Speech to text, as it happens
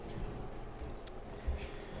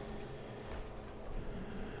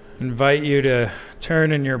Invite you to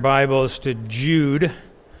turn in your Bibles to Jude,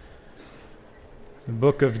 the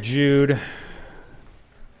book of Jude,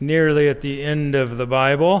 nearly at the end of the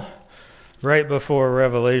Bible, right before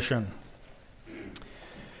Revelation.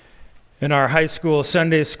 In our high school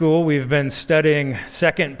Sunday school, we've been studying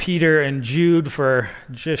 2 Peter and Jude for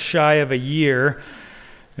just shy of a year.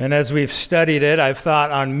 And as we've studied it, I've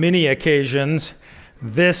thought on many occasions,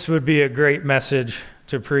 this would be a great message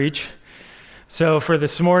to preach. So for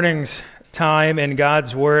this morning's time in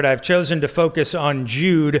God's Word, I've chosen to focus on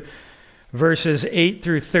Jude, verses 8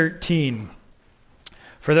 through 13.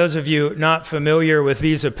 For those of you not familiar with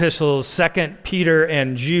these epistles, 2 Peter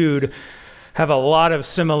and Jude have a lot of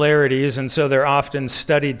similarities, and so they're often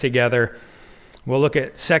studied together. We'll look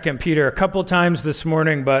at 2 Peter a couple times this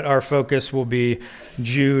morning, but our focus will be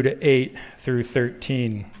Jude 8 through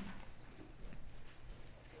 13.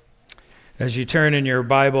 As you turn in your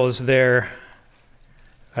Bibles there,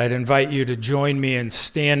 I'd invite you to join me in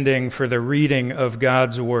standing for the reading of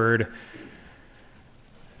God's Word.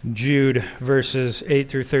 Jude, verses 8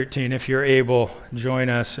 through 13. If you're able, join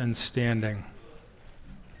us in standing.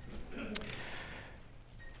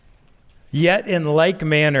 Yet in like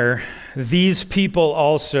manner, these people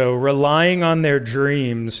also, relying on their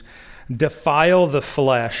dreams, defile the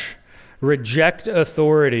flesh, reject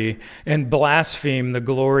authority, and blaspheme the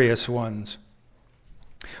glorious ones.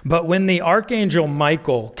 But when the archangel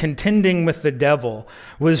Michael, contending with the devil,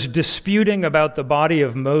 was disputing about the body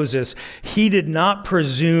of Moses, he did not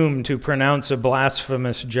presume to pronounce a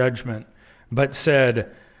blasphemous judgment, but said,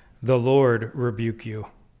 "The Lord rebuke you."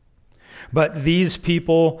 But these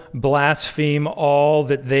people blaspheme all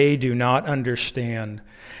that they do not understand,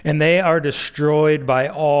 and they are destroyed by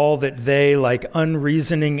all that they, like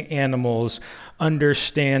unreasoning animals,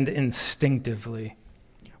 understand instinctively.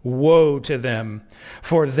 Woe to them,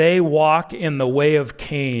 for they walk in the way of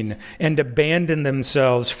Cain and abandon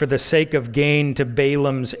themselves for the sake of gain to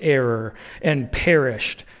Balaam's error and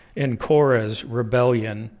perished in Korah's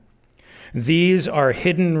rebellion. These are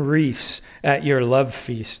hidden reefs at your love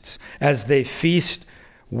feasts as they feast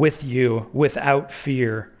with you without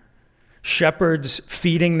fear. Shepherds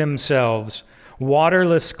feeding themselves,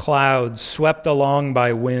 waterless clouds swept along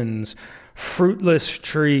by winds, fruitless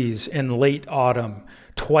trees in late autumn,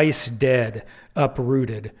 twice dead,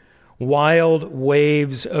 uprooted, wild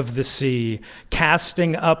waves of the sea,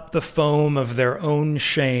 casting up the foam of their own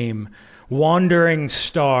shame, wandering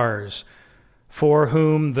stars, for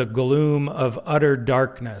whom the gloom of utter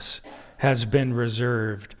darkness has been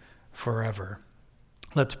reserved forever.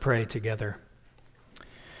 Let's pray together.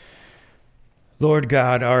 Lord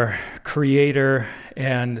God, our Creator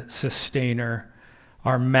and Sustainer,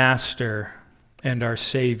 our Master and our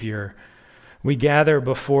Savior, we gather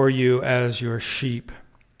before you as your sheep,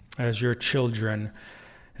 as your children,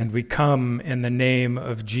 and we come in the name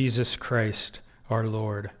of Jesus Christ, our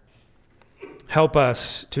Lord. Help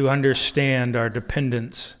us to understand our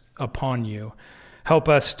dependence upon you. Help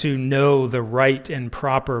us to know the right and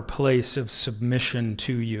proper place of submission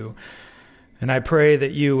to you. And I pray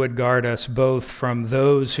that you would guard us both from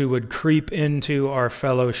those who would creep into our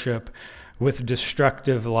fellowship with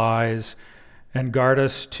destructive lies, and guard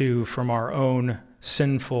us too from our own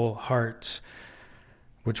sinful hearts,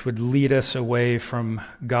 which would lead us away from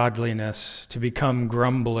godliness to become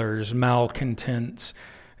grumblers, malcontents,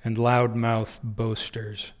 and loudmouth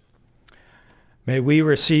boasters. May we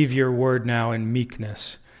receive your word now in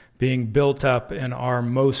meekness, being built up in our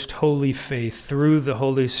most holy faith through the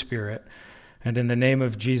Holy Spirit. And in the name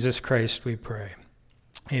of Jesus Christ we pray.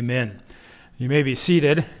 Amen. You may be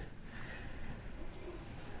seated.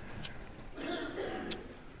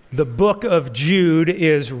 The book of Jude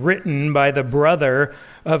is written by the brother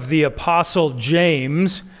of the Apostle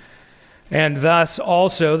James, and thus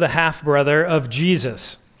also the half-brother of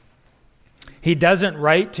Jesus. He doesn't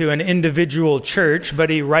write to an individual church, but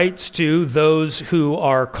he writes to those who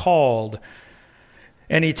are called.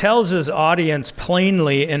 And he tells his audience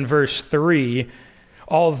plainly in verse 3,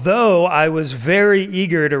 "Although I was very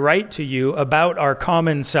eager to write to you about our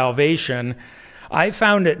common salvation, I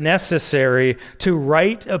found it necessary to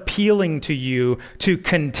write appealing to you to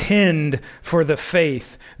contend for the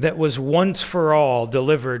faith that was once for all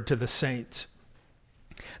delivered to the saints."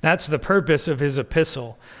 That's the purpose of his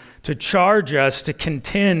epistle, to charge us to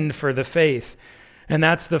contend for the faith. And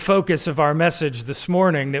that's the focus of our message this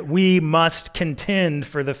morning, that we must contend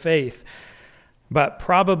for the faith, but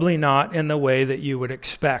probably not in the way that you would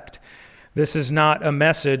expect. This is not a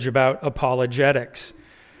message about apologetics.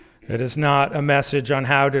 It is not a message on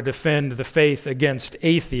how to defend the faith against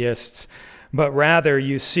atheists, but rather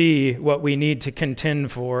you see what we need to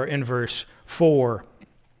contend for in verse 4.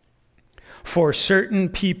 For certain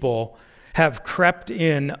people have crept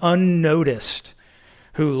in unnoticed,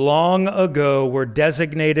 who long ago were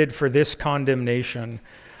designated for this condemnation,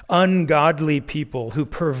 ungodly people who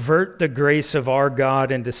pervert the grace of our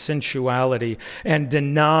God into sensuality and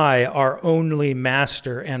deny our only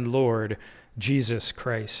Master and Lord, Jesus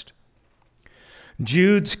Christ.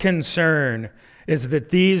 Jude's concern is that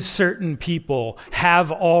these certain people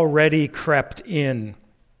have already crept in.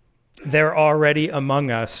 They're already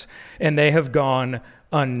among us, and they have gone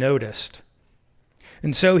unnoticed.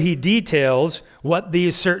 And so he details what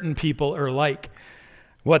these certain people are like,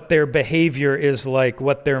 what their behavior is like,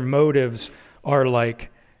 what their motives are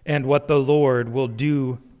like, and what the Lord will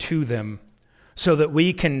do to them, so that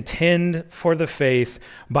we contend for the faith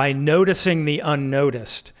by noticing the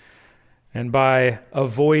unnoticed and by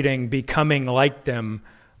avoiding becoming like them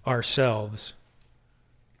ourselves.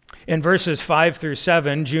 In verses 5 through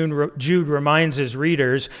 7, Jude reminds his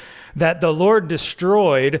readers that the Lord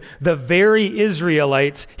destroyed the very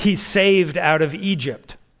Israelites he saved out of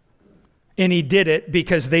Egypt. And he did it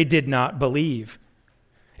because they did not believe.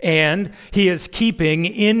 And he is keeping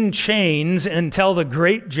in chains until the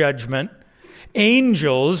great judgment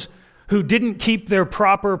angels who didn't keep their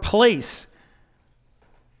proper place,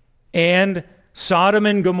 and Sodom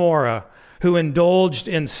and Gomorrah, who indulged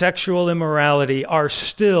in sexual immorality, are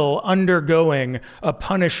still undergoing a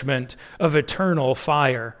punishment of eternal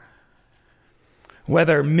fire.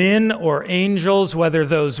 Whether men or angels, whether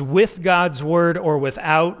those with God's word or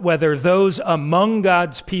without, whether those among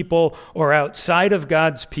God's people or outside of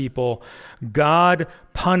God's people, God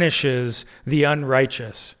punishes the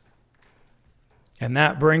unrighteous. And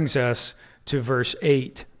that brings us to verse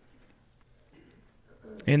 8.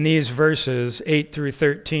 In these verses, 8 through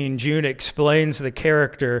 13, Jude explains the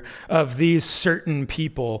character of these certain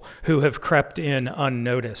people who have crept in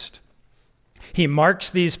unnoticed. He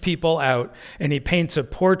marks these people out, and he paints a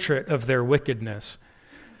portrait of their wickedness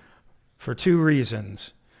for two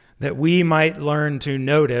reasons: that we might learn to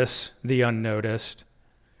notice the unnoticed,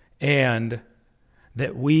 and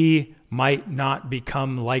that we might not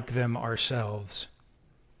become like them ourselves.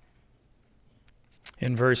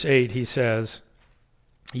 In verse 8, he says,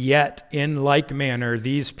 "Yet in like manner,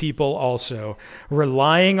 these people also,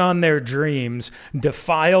 relying on their dreams,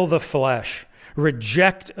 defile the flesh,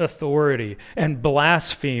 reject authority, and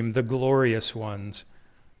blaspheme the glorious ones."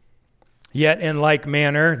 Yet in like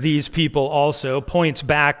manner, these people also points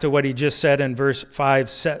back to what he just said in verse 5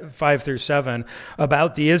 through 7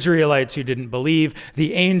 about the Israelites who didn't believe,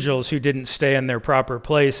 the angels who didn't stay in their proper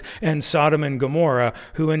place, and Sodom and Gomorrah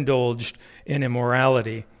who indulged in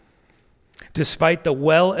immorality. Despite the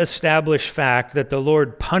well-established fact that the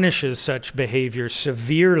Lord punishes such behavior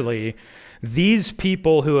severely, these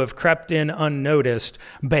people who have crept in unnoticed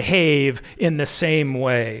behave in the same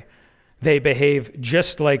way. They behave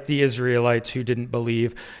just like the Israelites who didn't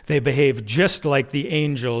believe. They behave just like the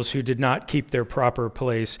angels who did not keep their proper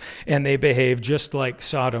place. And they behave just like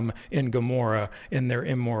Sodom and Gomorrah in their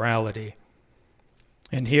immorality.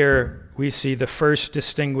 And here we see the first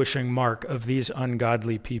distinguishing mark of these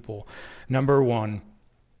ungodly people. Number one,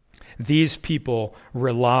 these people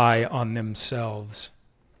rely on themselves.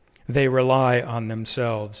 They rely on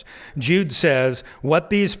themselves. Jude says what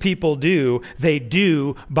these people do, they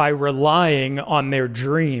do by relying on their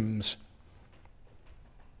dreams.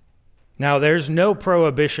 Now, there's no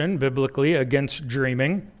prohibition biblically against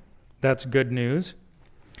dreaming. That's good news.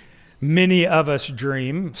 Many of us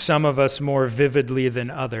dream, some of us more vividly than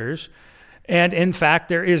others. And in fact,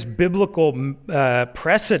 there is biblical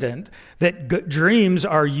precedent that dreams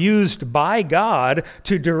are used by God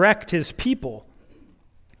to direct his people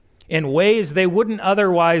in ways they wouldn't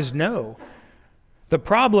otherwise know. The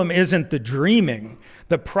problem isn't the dreaming.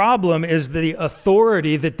 The problem is the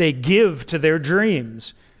authority that they give to their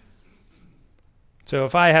dreams. So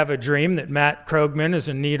if I have a dream that Matt Krogman is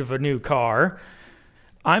in need of a new car,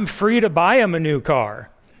 I'm free to buy him a new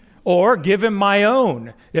car or give him my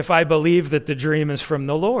own if I believe that the dream is from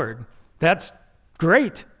the Lord. That's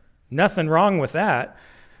great. Nothing wrong with that.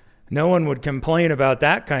 No one would complain about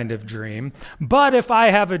that kind of dream. But if I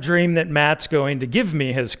have a dream that Matt's going to give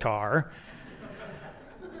me his car,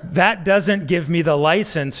 that doesn't give me the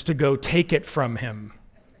license to go take it from him.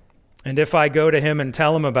 And if I go to him and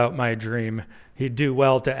tell him about my dream, he'd do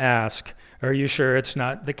well to ask, "Are you sure it's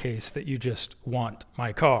not the case that you just want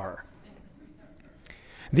my car?"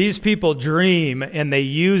 These people dream, and they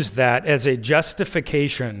use that as a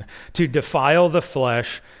justification to defile the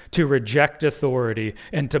flesh, to reject authority,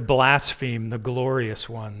 and to blaspheme the glorious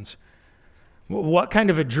ones. What kind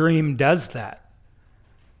of a dream does that?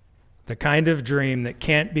 The kind of dream that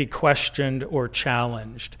can't be questioned or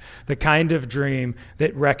challenged. The kind of dream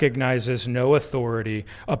that recognizes no authority.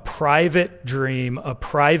 A private dream, a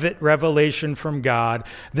private revelation from God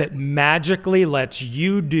that magically lets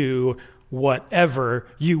you do whatever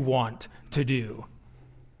you want to do.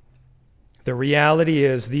 The reality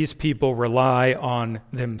is these people rely on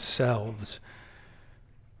themselves.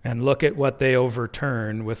 And look at what they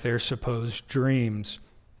overturn with their supposed dreams.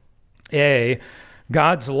 A,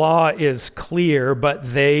 God's law is clear,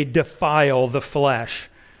 but they defile the flesh.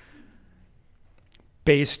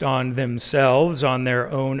 Based on themselves, on their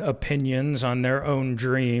own opinions, on their own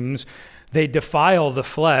dreams, they defile the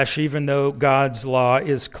flesh, even though God's law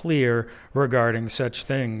is clear regarding such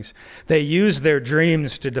things. They use their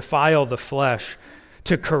dreams to defile the flesh,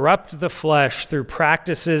 to corrupt the flesh through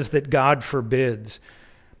practices that God forbids.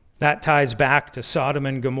 That ties back to Sodom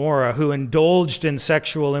and Gomorrah, who indulged in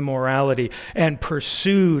sexual immorality and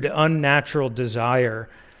pursued unnatural desire.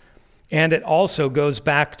 And it also goes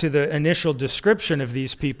back to the initial description of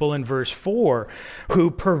these people in verse 4,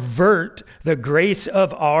 who pervert the grace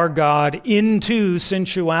of our God into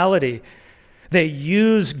sensuality. They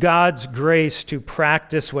use God's grace to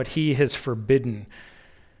practice what he has forbidden,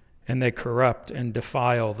 and they corrupt and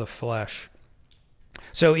defile the flesh.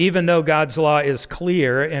 So even though God's law is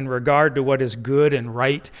clear in regard to what is good and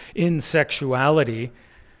right in sexuality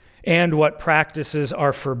and what practices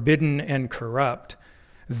are forbidden and corrupt,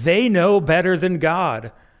 they know better than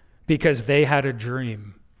God because they had a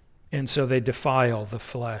dream, and so they defile the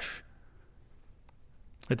flesh.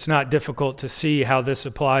 It's not difficult to see how this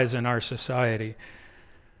applies in our society.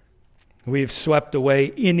 We've swept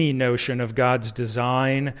away any notion of God's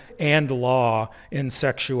design and law in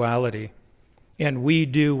sexuality, and we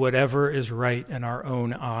do whatever is right in our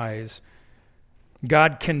own eyes.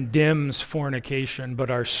 God condemns fornication, but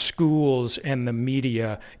our schools and the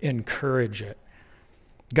media encourage it.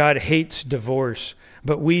 God hates divorce,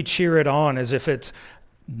 but we cheer it on as if it's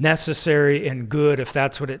necessary and good if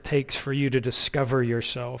that's what it takes for you to discover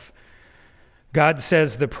yourself. God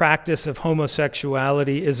says the practice of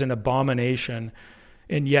homosexuality is an abomination,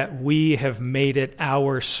 and yet we have made it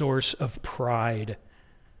our source of pride.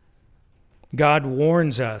 God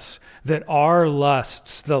warns us that our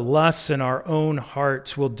lusts, the lusts in our own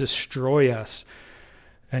hearts, will destroy us.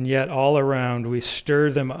 And yet all around we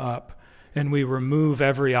stir them up and we remove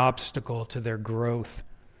every obstacle to their growth.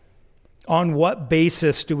 On what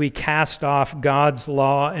basis do we cast off God's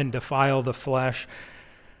law and defile the flesh?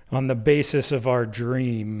 On the basis of our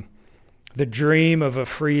dream, the dream of a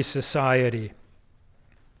free society,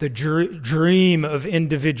 the dream of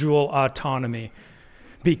individual autonomy.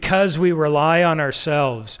 Because we rely on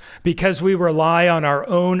ourselves, because we rely on our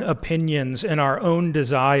own opinions and our own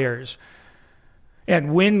desires.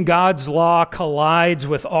 And when God's law collides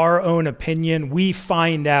with our own opinion, we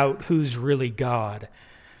find out who's really God.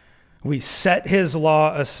 We set his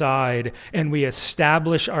law aside and we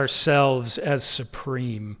establish ourselves as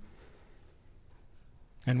supreme.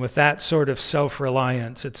 And with that sort of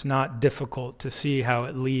self-reliance, it's not difficult to see how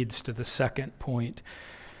it leads to the second point.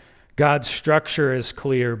 God's structure is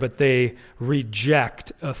clear, but they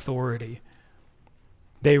reject authority.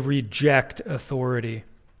 They reject authority.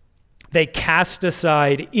 They cast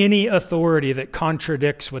aside any authority that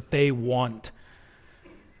contradicts what they want.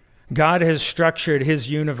 God has structured his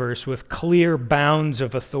universe with clear bounds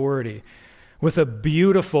of authority, with a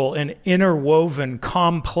beautiful and interwoven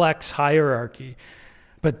complex hierarchy.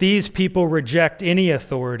 But these people reject any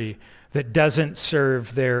authority that doesn't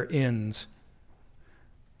serve their ends.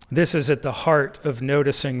 This is at the heart of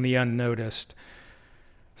noticing the unnoticed.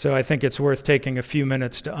 So I think it's worth taking a few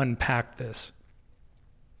minutes to unpack this.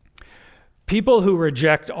 People who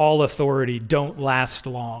reject all authority don't last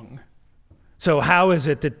long. So how is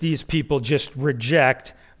it that these people just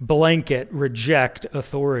blanket reject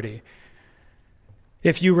authority?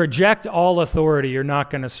 If you reject all authority, you're not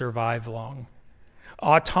going to survive long.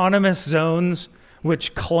 Autonomous zones,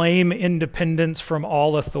 which claim independence from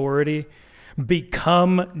all authority,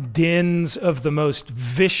 become dens of the most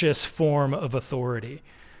vicious form of authority.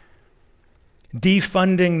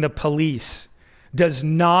 Defunding the police does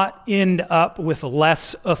not end up with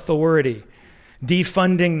less authority.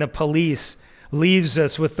 Defunding the police leaves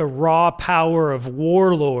us with the raw power of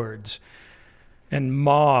warlords and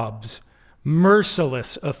mobs,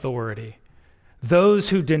 merciless authority. Those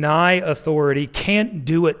who deny authority can't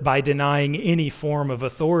do it by denying any form of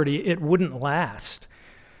authority. It wouldn't last.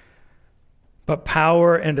 But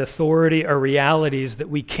power and authority are realities that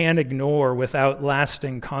we can't ignore without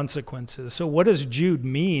lasting consequences. So what does Jude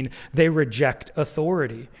mean? They reject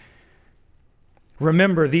authority.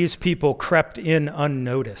 Remember, these people crept in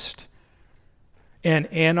unnoticed. And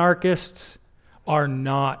anarchists are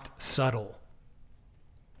not subtle.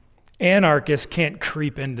 Anarchists can't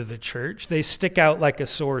creep into the church. They stick out like a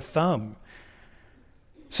sore thumb.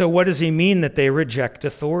 So what does he mean that they reject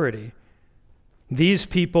authority? These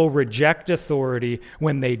people reject authority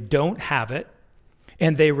when they don't have it,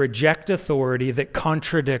 and they reject authority that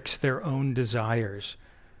contradicts their own desires.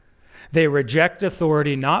 They reject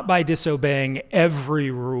authority not by disobeying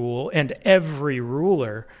every rule and every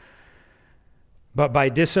ruler, but by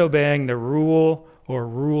disobeying the rule or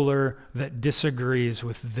ruler that disagrees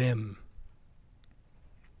with them.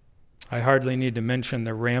 I hardly need to mention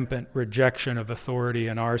the rampant rejection of authority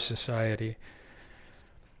in our society.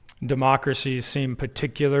 Democracies seem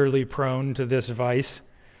particularly prone to this vice,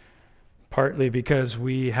 partly because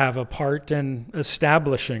we have a part in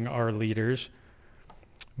establishing our leaders.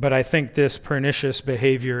 But I think this pernicious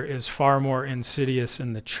behavior is far more insidious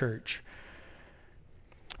in the church.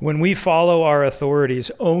 When we follow our authorities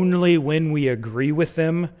only when we agree with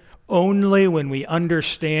them, only when we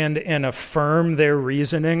understand and affirm their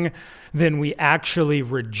reasoning, then we actually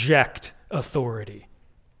reject authority.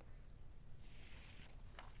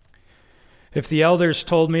 If the elders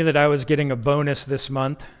told me that I was getting a bonus this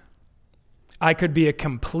month, I could be a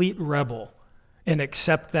complete rebel and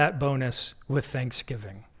accept that bonus with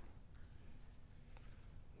thanksgiving.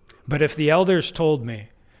 But if the elders told me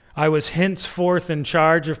I was henceforth in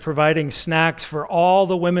charge of providing snacks for all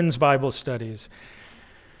the women's Bible studies,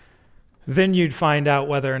 then you'd find out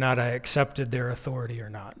whether or not I accepted their authority or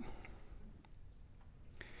not.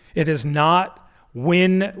 It is not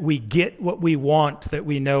when we get what we want that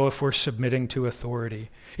we know if we're submitting to authority.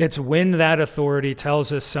 It's when that authority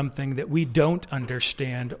tells us something that we don't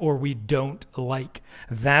understand or we don't like.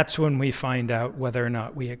 That's when we find out whether or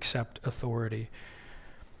not we accept authority.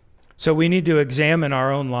 So we need to examine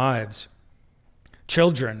our own lives.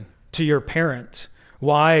 Children, to your parents.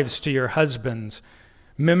 Wives, to your husbands.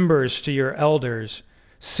 Members, to your elders.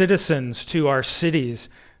 Citizens, to our cities,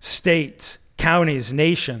 states, counties,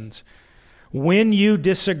 nations. When you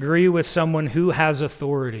disagree with someone who has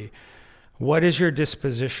authority, what is your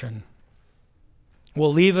disposition?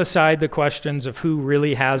 We'll leave aside the questions of who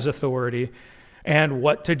really has authority and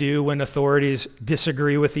what to do when authorities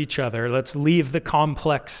disagree with each other. Let's leave the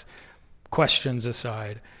complex questions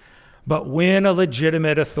aside. But when a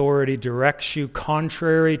legitimate authority directs you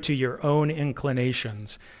contrary to your own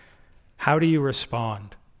inclinations, how do you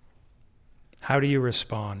respond? How do you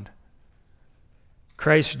respond?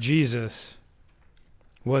 Christ Jesus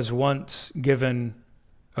was once given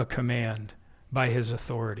a command by his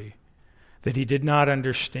authority that he did not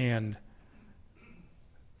understand,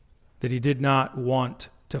 that he did not want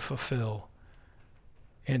to fulfill.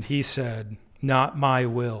 And he said, "Not my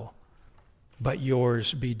will, but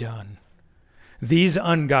yours be done." These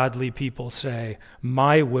ungodly people say,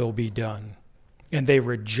 "My will be done," and they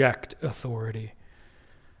reject authority.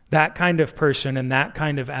 That kind of person and that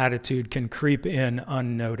kind of attitude can creep in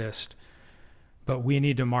unnoticed, but we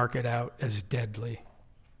need to mark it out as deadly.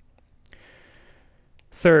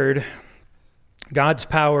 Third, God's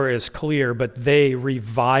power is clear, but they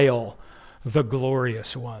revile the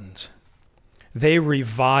glorious ones. They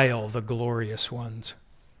revile the glorious ones.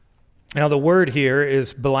 Now, the word here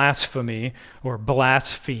is blasphemy or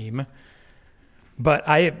blaspheme, but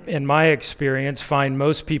I, in my experience, find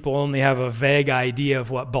most people only have a vague idea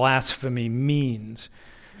of what blasphemy means.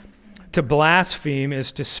 To blaspheme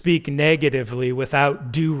is to speak negatively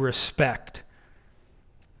without due respect.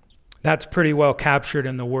 That's pretty well captured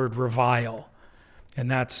in the word revile,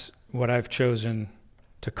 and that's what I've chosen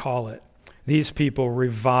to call it. These people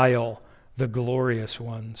revile the glorious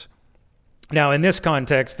ones. Now, in this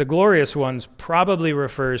context, the glorious ones probably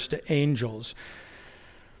refers to angels,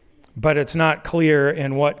 but it's not clear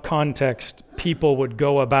in what context people would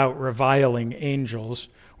go about reviling angels.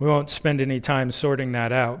 We won't spend any time sorting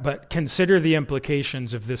that out, but consider the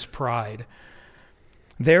implications of this pride.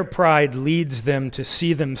 Their pride leads them to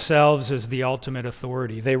see themselves as the ultimate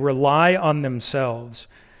authority. They rely on themselves,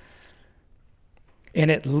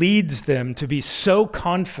 and it leads them to be so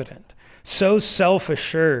confident, so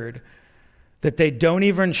self-assured, that they don't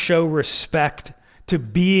even show respect to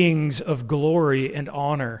beings of glory and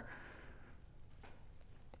honor.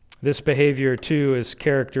 This behavior, too, is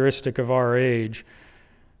characteristic of our age.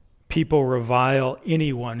 People revile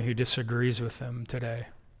anyone who disagrees with them today.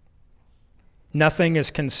 Nothing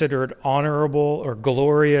is considered honorable or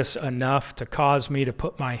glorious enough to cause me to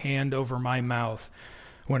put my hand over my mouth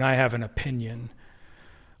when I have an opinion.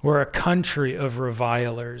 We're a country of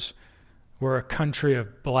revilers. We're a country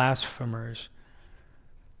of blasphemers.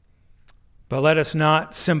 But let us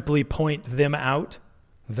not simply point them out.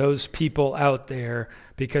 those people out there,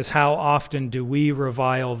 because how often do we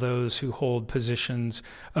revile those who hold positions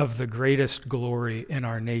of the greatest glory in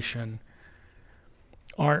our nation?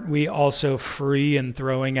 Aren't we also free in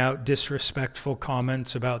throwing out disrespectful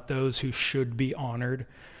comments about those who should be honored?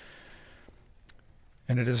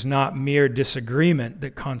 And it is not mere disagreement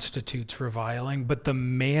that constitutes reviling, but the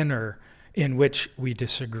manner in which we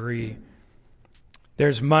disagree.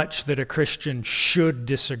 There's much that a Christian should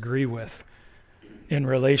disagree with in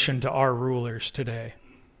relation to our rulers today.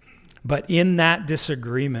 But in that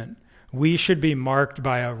disagreement, we should be marked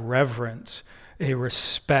by a reverence, a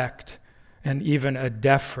respect, and even a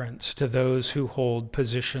deference to those who hold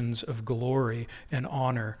positions of glory and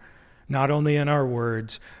honor, not only in our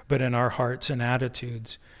words, but in our hearts and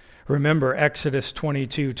attitudes. Remember Exodus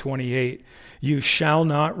 22:28, "You shall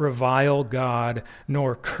not revile God,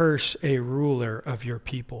 nor curse a ruler of your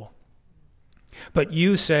people." But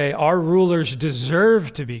you say, our rulers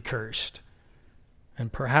deserve to be cursed.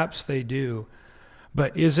 And perhaps they do.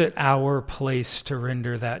 But is it our place to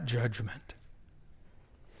render that judgment?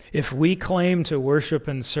 If we claim to worship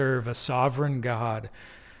and serve a sovereign God,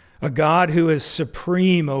 a God who is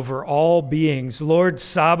supreme over all beings, Lord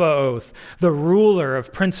Sabaoth, the ruler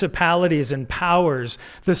of principalities and powers,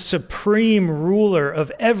 the supreme ruler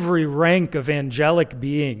of every rank of angelic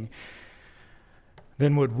being,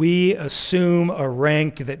 then would we assume a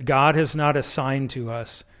rank that God has not assigned to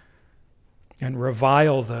us and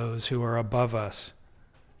revile those who are above us?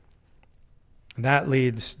 And that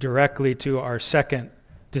leads directly to our second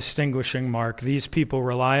distinguishing mark. These people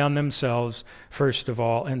rely on themselves, first of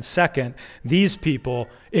all. And second, these people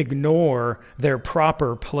ignore their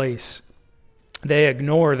proper place. They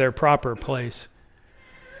ignore their proper place.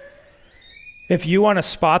 If you want to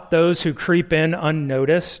spot those who creep in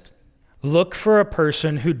unnoticed, look for a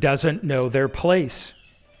person who doesn't know their place.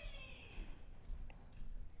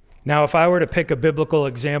 Now, if I were to pick a biblical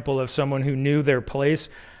example of someone who knew their place,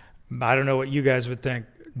 I don't know what you guys would think.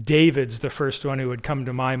 David's the first one who would come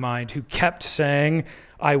to my mind, who kept saying,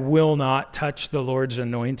 I will not touch the Lord's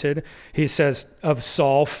anointed. He says of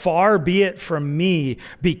Saul, far be it from me,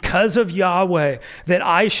 because of Yahweh, that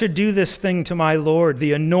I should do this thing to my Lord,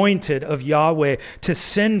 the anointed of Yahweh, to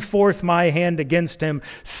send forth my hand against him,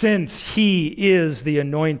 since he is the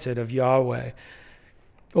anointed of Yahweh.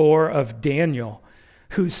 Or of Daniel,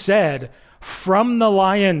 who said, from the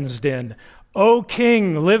lion's den, O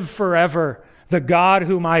king, live forever. The God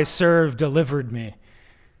whom I serve delivered me.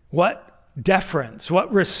 What deference, what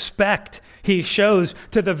respect he shows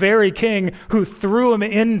to the very king who threw him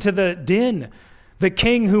into the den, the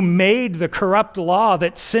king who made the corrupt law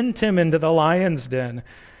that sent him into the lion's den.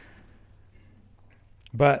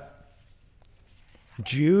 But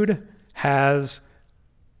Jude has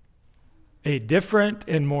a different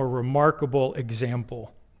and more remarkable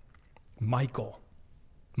example. Michael,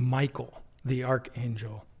 the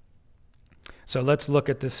archangel. So let's look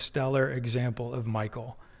at this stellar example of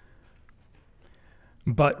Michael.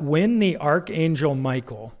 But when the archangel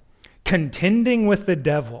Michael, contending with the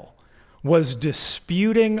devil, was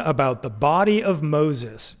disputing about the body of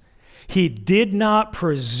Moses, he did not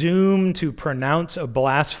presume to pronounce a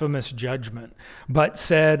blasphemous judgment, but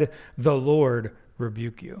said, the Lord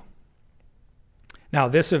rebuke you. Now,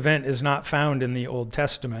 this event is not found in the Old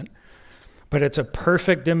Testament, but it's a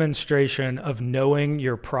perfect demonstration of knowing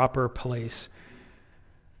your proper place.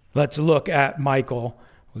 Let's look at Michael.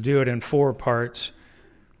 We'll do it in 4 parts.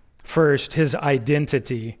 First, his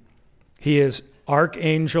identity. He is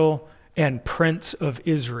Archangel and Prince of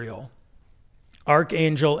Israel.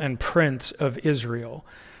 Archangel and Prince of Israel.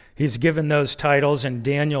 He's given those titles in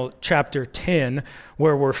Daniel chapter 10,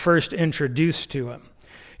 where we're first introduced to him.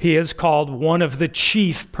 He is called one of the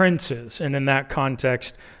chief princes, and in that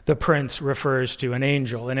context, the prince refers to an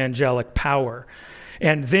angel, an angelic power.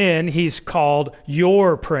 And then he's called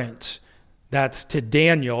your prince. That's to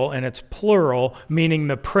Daniel, and it's plural, meaning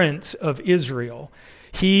the prince of Israel.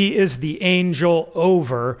 He is the angel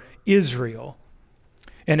over Israel.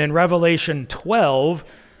 And in Revelation 12,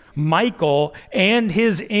 Michael and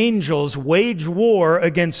his angels wage war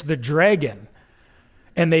against the dragon,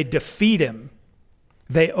 and they defeat him.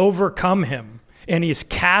 They overcome him, and he's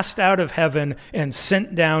cast out of heaven and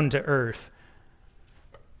sent down to earth.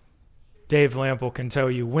 Dave Lample can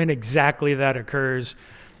tell you when exactly that occurs,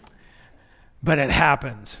 but it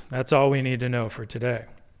happens. That's all we need to know for today.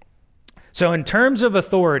 So in terms of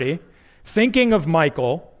authority, thinking of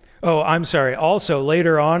Michael, also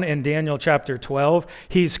later on in Daniel chapter 12,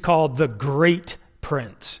 he's called the great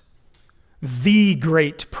prince, the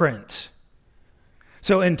great prince.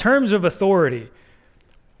 So in terms of authority,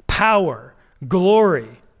 power,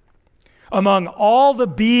 glory, Among all the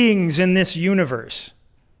beings in this universe,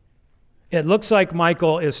 it looks like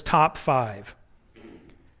Michael is top 5.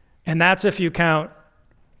 And that's if you count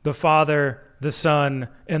the Father, the Son,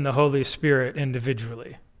 and the Holy Spirit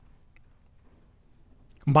individually.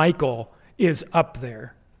 Michael is up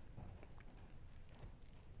there.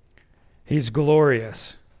 He's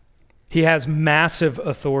glorious. He has massive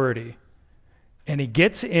authority. And he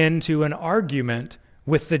gets into an argument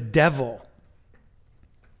with the devil.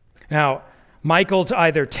 Now, Michael's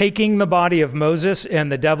either taking the body of Moses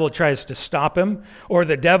and the devil tries to stop him, or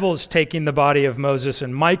the devil's taking the body of Moses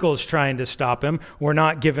and Michael's trying to stop him. We're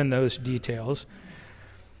not given those details.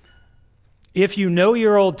 If you know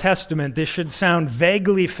your Old Testament, this should sound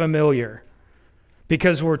vaguely familiar,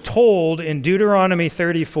 because we're told in Deuteronomy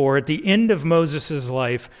 34, at the end of Moses'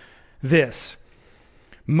 life, this: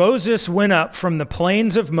 Moses went up from the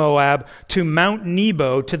plains of Moab to Mount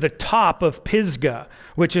Nebo to the top of Pisgah,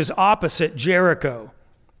 which is opposite Jericho.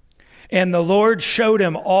 And the Lord showed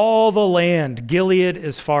him all the land, Gilead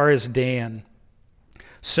as far as Dan.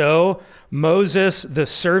 So Moses, the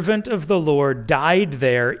servant of the Lord, died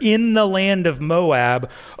there in the land of Moab,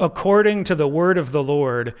 according to the word of the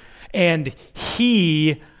Lord, and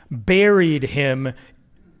he buried him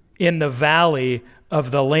in the valley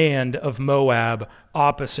of the land of Moab,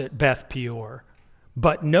 opposite Beth Peor.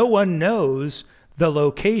 But no one knows the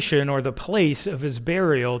location or the place of his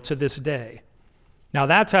burial to this day. Now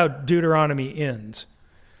that's how Deuteronomy ends.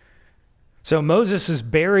 So Moses is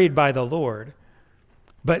buried by the Lord.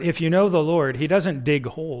 But if you know the Lord, he doesn't dig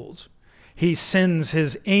holes. He sends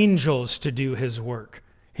his angels to do his work.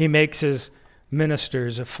 He makes his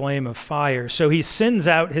ministers a flame of fire. So he sends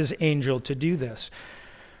out his angel to do this,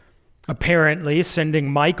 apparently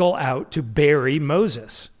sending Michael out to bury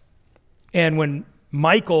Moses. And when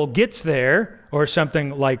Michael gets there, or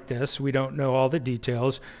something like this, we don't know all the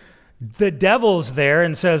details, the devil's there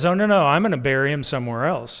and says, oh, no, I'm going to bury him somewhere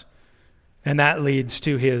else. And that leads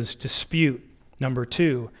to his dispute. Number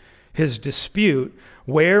 2, his dispute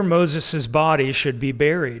where Moses' body should be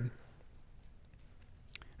buried.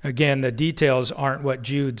 Again, the details aren't what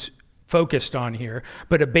Jude's focused on here,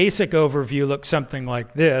 but a basic overview looks something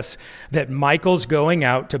like this: that Michael's going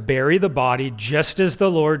out to bury the body just as the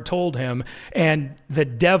Lord told him, and the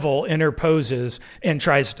devil interposes and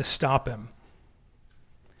tries to stop him.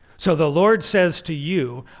 So the Lord says to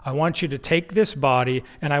you, I want you to take this body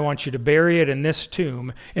and I want you to bury it in this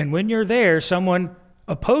tomb. And when you're there, someone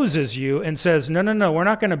opposes you and says, no, we're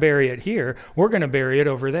not going to bury it here. We're going to bury it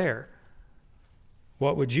over there.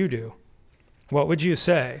 What would you do? What would you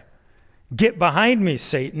say? Get behind me,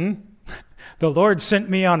 Satan. The Lord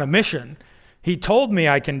sent me on a mission. He told me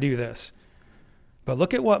I can do this. But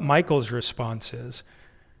look at what Michael's response is.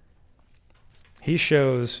 He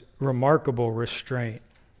shows remarkable restraint.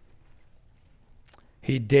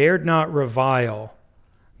 He dared not revile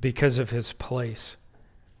because of his place.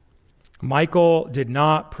 Michael did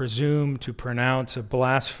not presume to pronounce a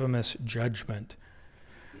blasphemous judgment.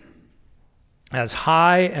 As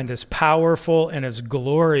high and as powerful and as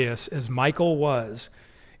glorious as Michael was,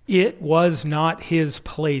 it was not his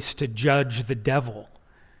place to judge the devil.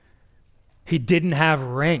 He didn't have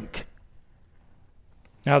rank.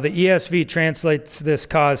 Now, the ESV translates this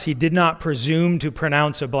cause, he did not presume to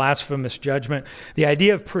pronounce a blasphemous judgment. The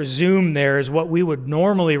idea of presume there is what we would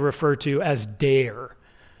normally refer to as dare.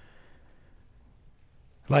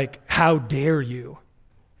 Like, how dare you?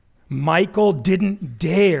 Michael didn't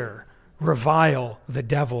dare revile the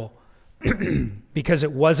devil because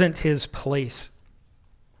it wasn't his place.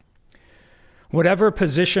 Whatever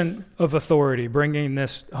position of authority, bringing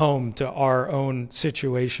this home to our own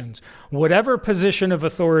situations, whatever position of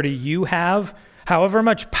authority you have, however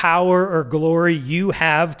much power or glory you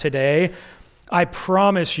have today, I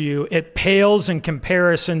promise you it pales in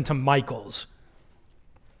comparison to Michael's.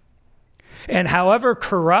 And however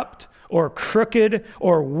corrupt or crooked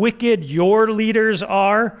or wicked your leaders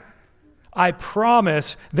are, I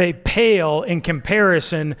promise they pale in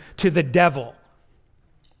comparison to the devil.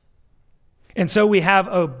 And so we have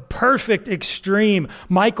a perfect extreme.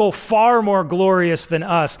 Michael far more glorious than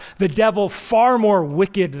us. The devil far more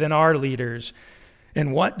wicked than our leaders.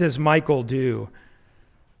 And what does Michael do?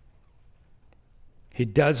 He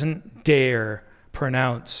doesn't dare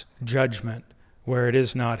pronounce judgment where it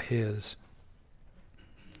is not his.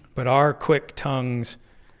 But our quick tongues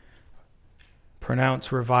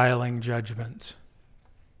pronounce reviling judgments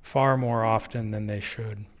far more often than they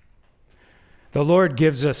should. The Lord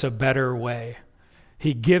gives us a better way.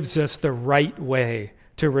 He gives us the right way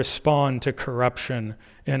to respond to corruption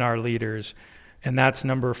in our leaders. And that's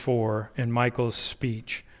number 4 in Michael's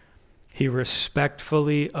speech. He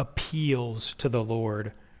respectfully appeals to the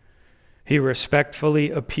Lord. He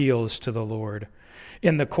respectfully appeals to the Lord.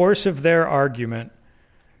 In the course of their argument,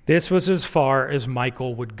 this was as far as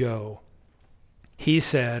Michael would go. He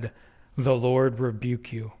said, "The Lord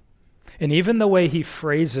rebuke you." And even the way he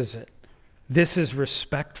phrases it, this is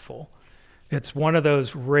respectful. It's one of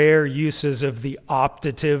those rare uses of the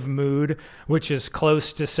optative mood, which is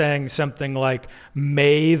close to saying something like,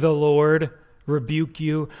 "May the Lord rebuke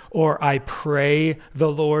you," or "I pray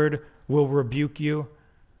the Lord will rebuke you."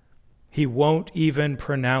 He won't even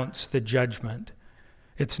pronounce the judgment.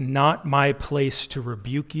 It's not my place to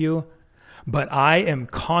rebuke you, but I am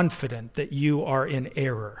confident that you are in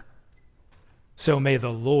error. So may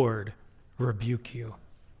the Lord rebuke you.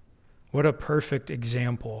 What a perfect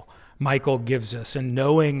example Michael gives us in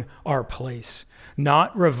knowing our place,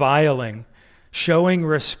 not reviling, showing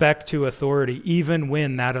respect to authority, even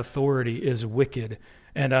when that authority is wicked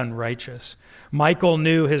and unrighteous. Michael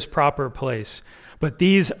knew his proper place, but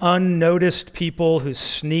these unnoticed people who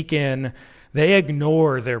sneak in, they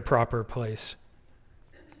ignore their proper place.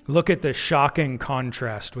 Look at the shocking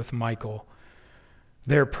contrast with Michael,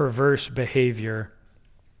 their perverse behavior.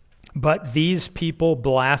 But these people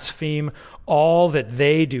blaspheme all that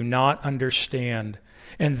they do not understand,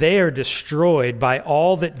 and they are destroyed by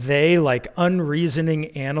all that they, like unreasoning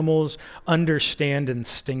animals, understand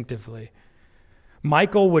instinctively.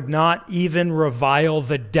 Michael would not even revile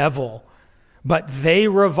the devil, but they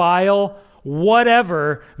revile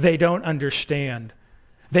whatever they don't understand.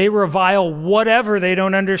 They revile whatever they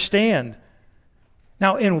don't understand.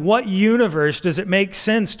 Now, in what universe does it make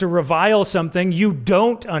sense to revile something you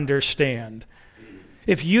don't understand?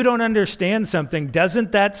 If you don't understand something,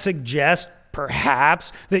 doesn't that suggest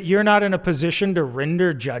perhaps that you're not in a position to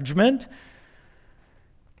render judgment?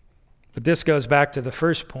 But this goes back to the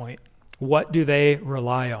first point. What do they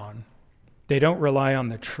rely on? They don't rely on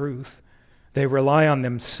the truth. They rely on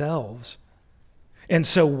themselves. And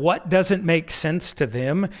so what doesn't make sense to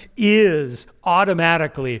them is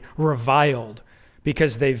automatically reviled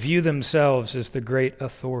because they view themselves as the great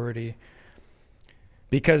authority.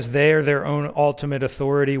 Because they are their own ultimate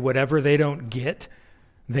authority, whatever they don't get,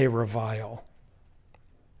 they revile.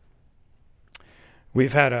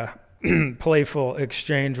 We've had a playful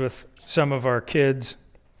exchange with some of our kids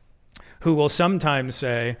who will sometimes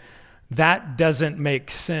say, "That doesn't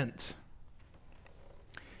make sense."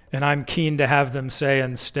 And I'm keen to have them say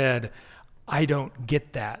instead, "I don't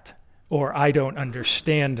get that," or "I don't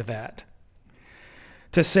understand that."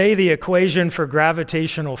 To say the equation for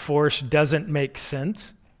gravitational force doesn't make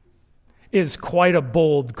sense is quite a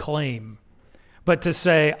bold claim. But to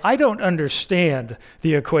say, "I don't understand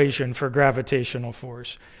the equation for gravitational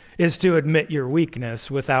force," is to admit your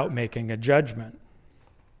weakness without making a judgment.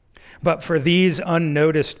 But for these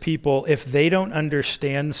unnoticed people, if they don't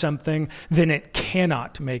understand something, then it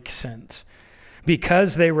cannot make sense.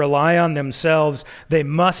 Because they rely on themselves, they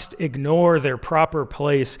must ignore their proper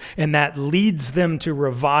place, and that leads them to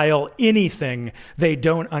revile anything they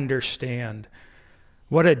don't understand.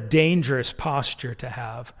 What a dangerous posture to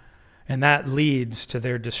have. And that leads to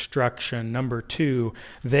their destruction. Number 2,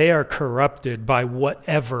 they are corrupted by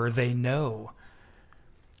whatever they know.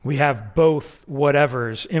 We have both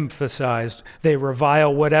whatevers emphasized. They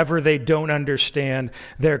revile whatever they don't understand.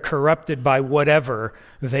 They're corrupted by whatever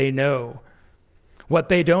they know. What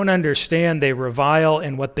they don't understand, they revile,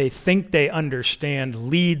 and what they think they understand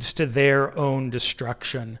leads to their own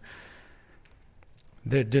destruction.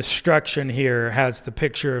 The destruction here has the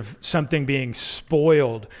picture of something being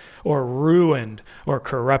spoiled or ruined or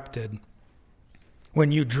corrupted.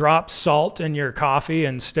 When you drop salt in your coffee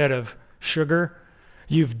instead of sugar,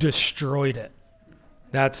 you've destroyed it.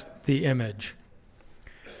 That's the image.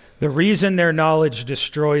 The reason their knowledge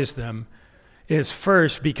destroys them is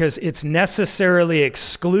first because it's necessarily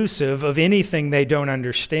exclusive of anything they don't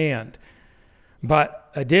understand. But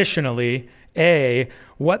additionally,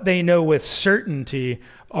 what they know with certainty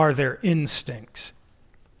are their instincts.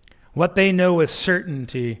 What they know with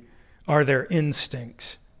certainty are their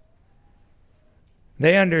instincts.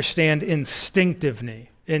 They understand instinctively,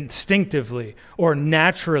 or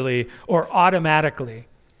naturally, or automatically.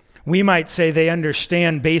 We might say they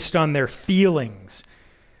understand based on their feelings.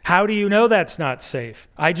 How do you know that's not safe?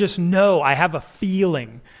 I just know. I have a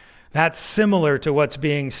feeling. That's similar to what's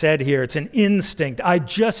being said here. It's an instinct. I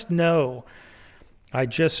just know. I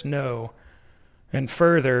just know. And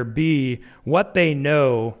further, B, what they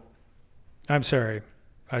know. I'm sorry,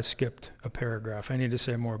 I skipped a paragraph. I need to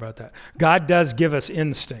say more about that. God does give us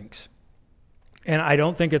instincts. And I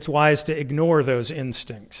don't think it's wise to ignore those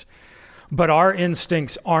instincts. But our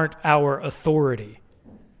instincts aren't our authority.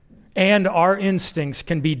 and our instincts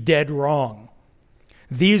can be dead wrong.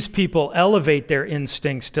 These people elevate their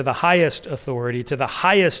instincts to the highest authority, to the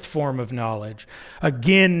highest form of knowledge,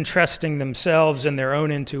 again trusting themselves and their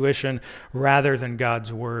own intuition rather than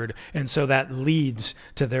God's word. And so that leads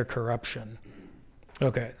to their corruption.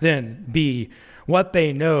 Okay, then B, what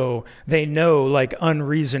they know like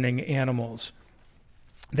unreasoning animals.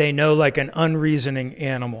 They know like an unreasoning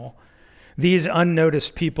animal. These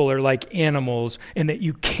unnoticed people are like animals in that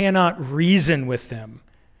you cannot reason with them.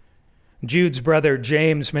 Jude's brother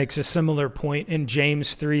James makes a similar point in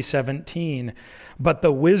James 3:17. But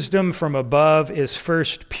the wisdom from above is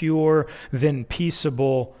first pure, then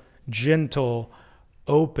peaceable, gentle,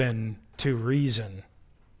 open to reason.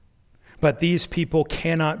 But these people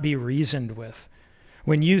cannot be reasoned with.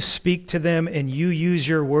 When you speak to them and you use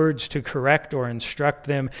your words to correct or instruct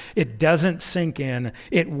them, it doesn't sink in.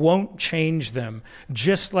 It won't change them.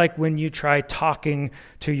 Just like when you try talking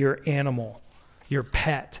to your animal, your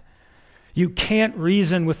pet. You can't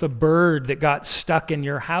reason with a bird that got stuck in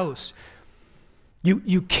your house.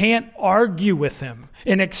 You can't argue with him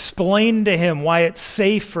and explain to him why it's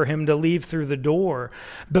safe for him to leave through the door.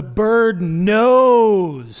 The bird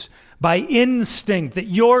knows by instinct that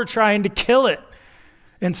you're trying to kill it.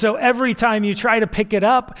 And so every time you try to pick it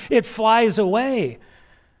up, it flies away.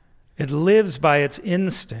 It lives by its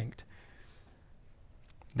instinct.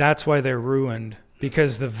 That's why they're ruined,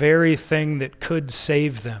 because the very thing that could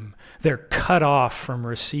save them, they're cut off from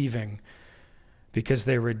receiving because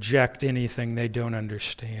they reject anything they don't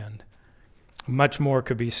understand. Much more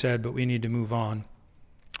could be said, but we need to move on.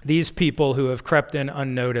 These people who have crept in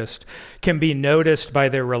unnoticed can be noticed by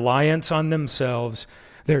their reliance on themselves,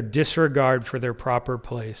 their disregard for their proper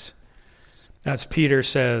place. As Peter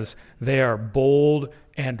says, they are bold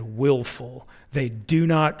and willful. They do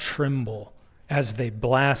not tremble as they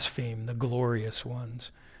blaspheme the glorious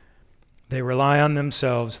ones. They rely on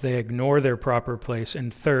themselves. They ignore their proper place.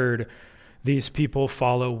 And third, these people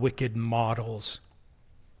follow wicked models.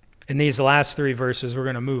 In these last three verses, we're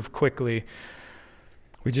going to move quickly.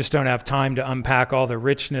 We just don't have time to unpack all the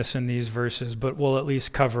richness in these verses, but we'll at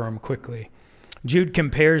least cover them quickly. Jude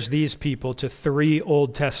compares these people to three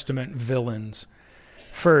Old Testament villains.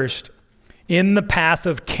 First, in the path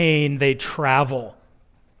of Cain, they travel.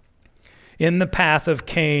 In the path of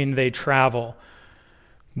Cain, they travel.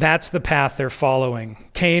 That's the path they're following.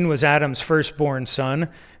 Cain was Adam's firstborn son.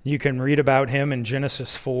 You can read about him in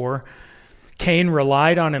Genesis 4. Cain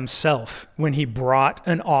relied on himself when he brought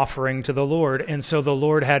an offering to the Lord, and so the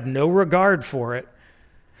Lord had no regard for it.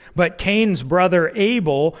 But Cain's brother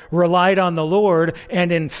Abel relied on the Lord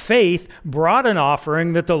and in faith brought an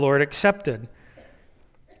offering that the Lord accepted.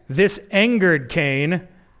 This angered Cain,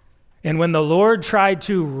 and when the Lord tried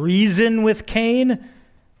to reason with Cain,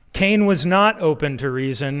 Cain was not open to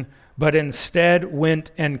reason, but instead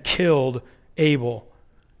went and killed Abel.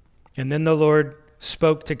 And then the Lord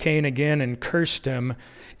spoke to Cain again and cursed him,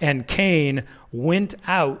 and Cain went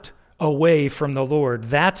out away from the Lord.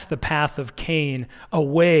 That's the path of Cain,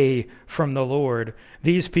 away from the Lord.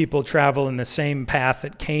 These people travel in the same path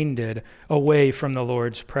that Cain did, away from the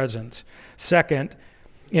Lord's presence. Second,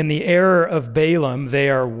 in the error of Balaam, they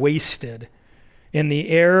are wasted. In the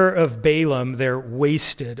error of Balaam, they're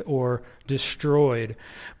wasted or destroyed,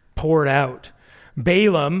 poured out.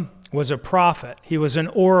 Balaam was a prophet. He was an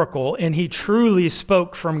oracle, and he truly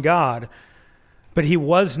spoke from God, but he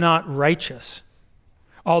was not righteous.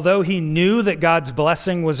 Although he knew that God's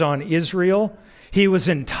blessing was on Israel, he was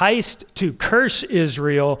enticed to curse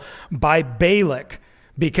Israel by Balak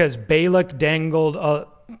because Balak dangled a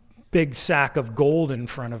big sack of gold in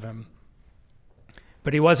front of him.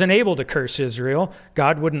 But he wasn't able to curse Israel.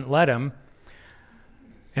 God wouldn't let him.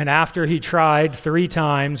 And after he tried 3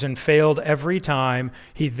 times and failed every time,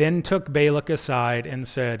 he then took Balak aside and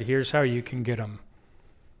said, "Here's how you can get them."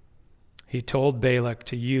 He told Balak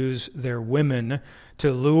to use their women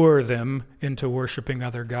to lure them into worshiping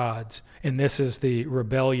other gods. And this is the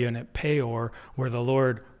rebellion at Peor, where the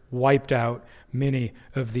Lord wiped out many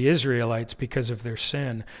of the Israelites because of their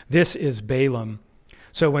sin. This is Balaam.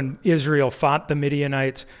 So when Israel fought the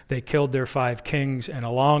Midianites, they killed their 5 kings, and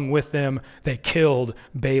along with them, they killed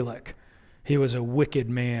Balak. He was a wicked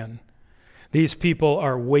man. These people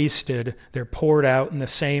are wasted. They're poured out in the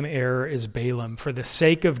same error as Balaam. For the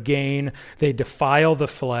sake of gain, they defile the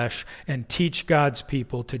flesh and teach God's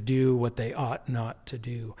people to do what they ought not to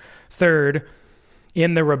do. Third,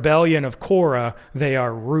 in the rebellion of Korah, they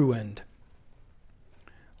are ruined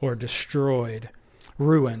or destroyed.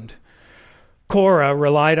 Ruined. Korah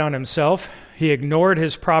relied on himself. He ignored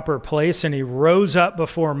his proper place, and he rose up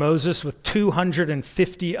before Moses with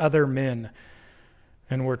 250 other men.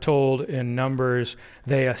 And we're told in Numbers,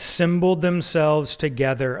 they assembled themselves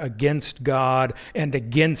together against God and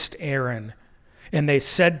against Aaron. And they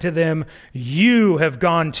said to them, "You have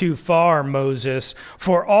gone too far, Moses,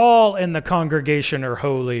 for all in the congregation are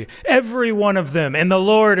holy, every one of them, and the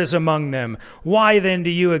Lord is among them. Why then do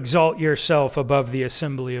you exalt yourself above the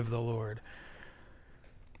assembly of the Lord?"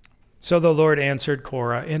 So the Lord answered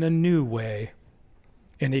Korah in a new way,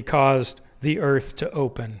 and he caused the earth to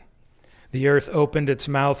open. The earth opened its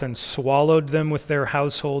mouth and swallowed them with their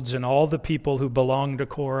households and all the people who belonged to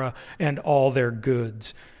Korah and all their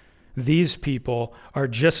goods. These people are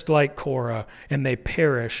just like Korah, and they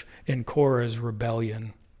perish in Korah's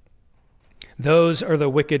rebellion. Those are the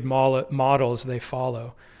wicked models they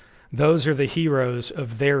follow. Those are the heroes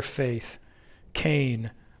of their faith: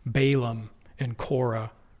 Cain, Balaam, and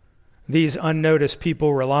Korah. These unnoticed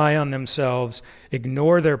people rely on themselves,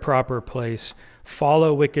 ignore their proper place,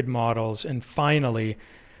 follow wicked models, and finally,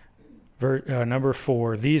 number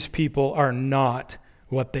 4, these people are not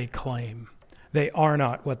what they claim. They are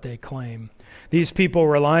not what they claim. These people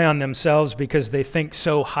rely on themselves because they think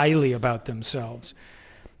so highly about themselves.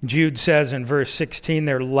 Jude says in verse 16,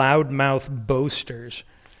 they're loudmouth boasters.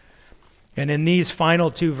 And in these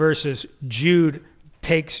final 2 verses, Jude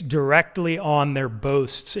takes directly on their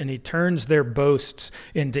boasts, and he turns their boasts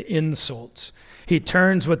into insults. He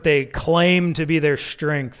turns what they claim to be their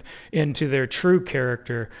strength into their true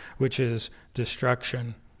character, which is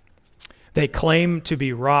destruction. They claim to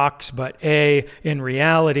be rocks, but in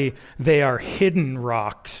reality, they are hidden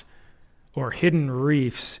rocks or hidden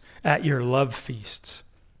reefs at your love feasts.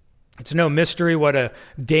 It's no mystery what a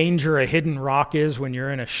danger a hidden rock is when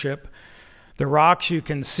you're in a ship. The rocks you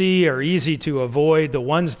can see are easy to avoid. The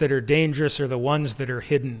ones that are dangerous are the ones that are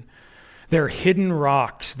hidden. They're hidden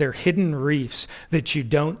rocks. They're hidden reefs that you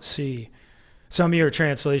don't see. Some of your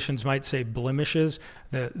translations might say blemishes.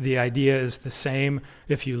 The idea is the same.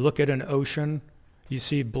 If you look at an ocean, you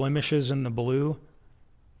see blemishes in the blue.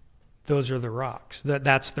 Those are the rocks.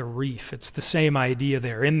 That's the reef. It's the same idea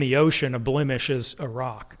there. In the ocean, a blemish is a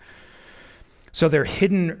rock. So they're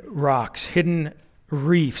hidden rocks, hidden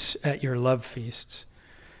reefs at your love feasts.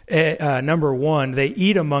 Number 1, they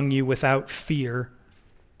eat among you without fear.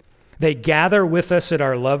 They gather with us at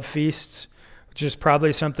our love feasts, which is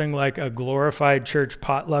probably something like a glorified church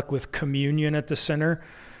potluck with communion at the center.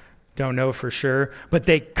 Don't know for sure. But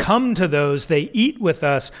they come to those, they eat with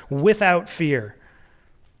us without fear.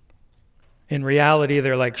 In reality,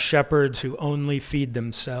 they're like shepherds who only feed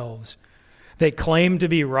themselves. They claim to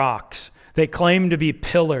be rocks. They claim to be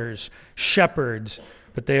pillars, shepherds,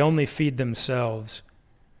 but they only feed themselves.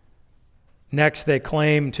 Next, they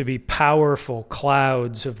claim to be powerful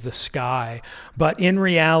clouds of the sky, but in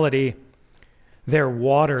reality, they're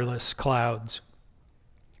waterless clouds.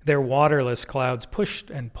 They're waterless clouds pushed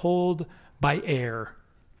and pulled by air.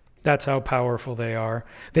 That's how powerful they are.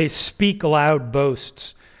 They speak loud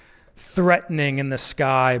boasts, threatening in the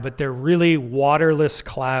sky, but they're really waterless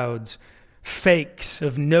clouds, fakes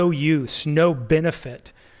of no use, no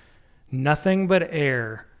benefit. Nothing but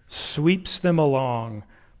air sweeps them along,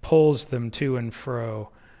 pulls them to and fro.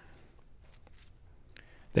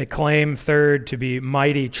 They claim, third, to be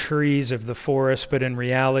mighty trees of the forest, but in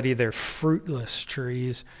reality, they're fruitless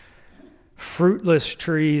trees. Fruitless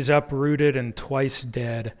trees uprooted and twice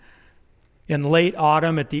dead. In late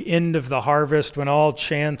autumn, at the end of the harvest, when all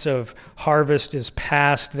chance of harvest is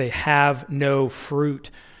past, they have no fruit.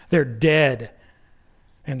 They're dead.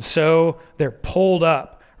 And so they're pulled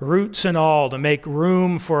up, roots and all, to make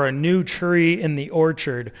room for a new tree in the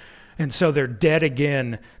orchard. And so they're dead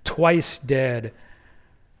again, twice dead.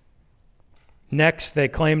 Next, they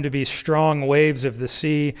claim to be strong waves of the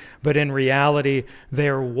sea, but in reality,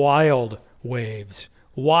 they're wild waves,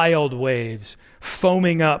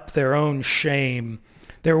 foaming up their own shame.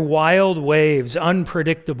 They're wild waves,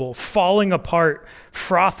 unpredictable, falling apart,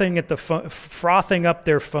 frothing up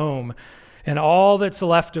their foam. And all that's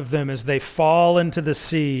left of them as they fall into the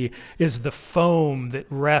sea is the foam that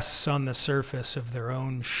rests on the surface of their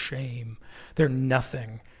own shame. They're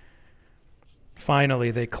nothing. Finally,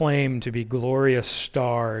 they claim to be glorious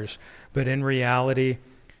stars, but in reality,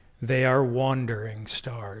 they are wandering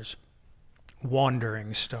stars,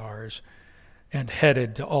 and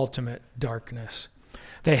headed to ultimate darkness.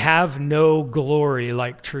 They have no glory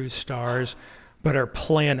like true stars, but are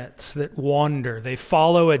planets that wander. They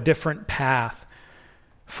follow a different path,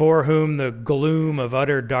 for whom the gloom of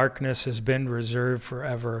utter darkness has been reserved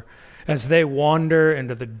forever. As they wander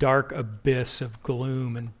into the dark abyss of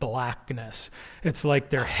gloom and blackness, it's like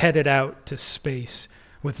they're headed out to space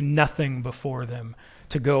with nothing before them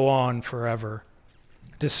to go on forever.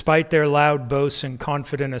 Despite their loud boasts and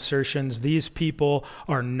confident assertions, these people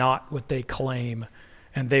are not what they claim,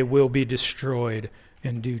 and they will be destroyed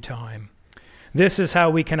in due time. This is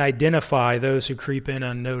how we can identify those who creep in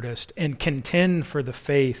unnoticed and contend for the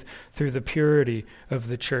faith through the purity of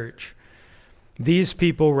the church. These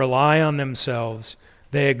people rely on themselves.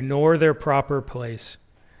 They ignore their proper place.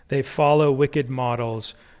 They follow wicked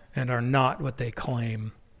models and are not what they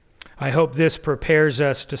claim. I hope this prepares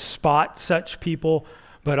us to spot such people,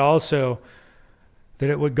 but also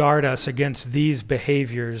that it would guard us against these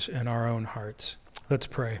behaviors in our own hearts. Let's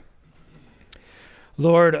pray.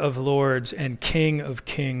 Lord of lords and King of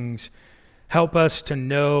kings, help us to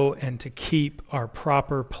know and to keep our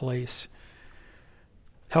proper place.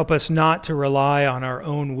 Help us not to rely on our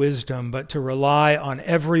own wisdom, but to rely on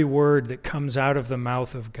every word that comes out of the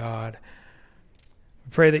mouth of God.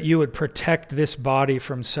 We pray that you would protect this body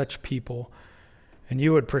from such people, and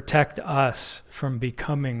you would protect us from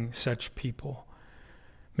becoming such people.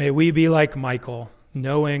 May we be like Michael,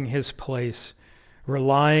 knowing his place,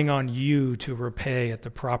 relying on you to repay at the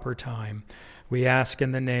proper time. We ask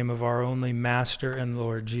in the name of our only Master and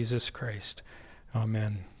Lord, Jesus Christ.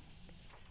 Amen.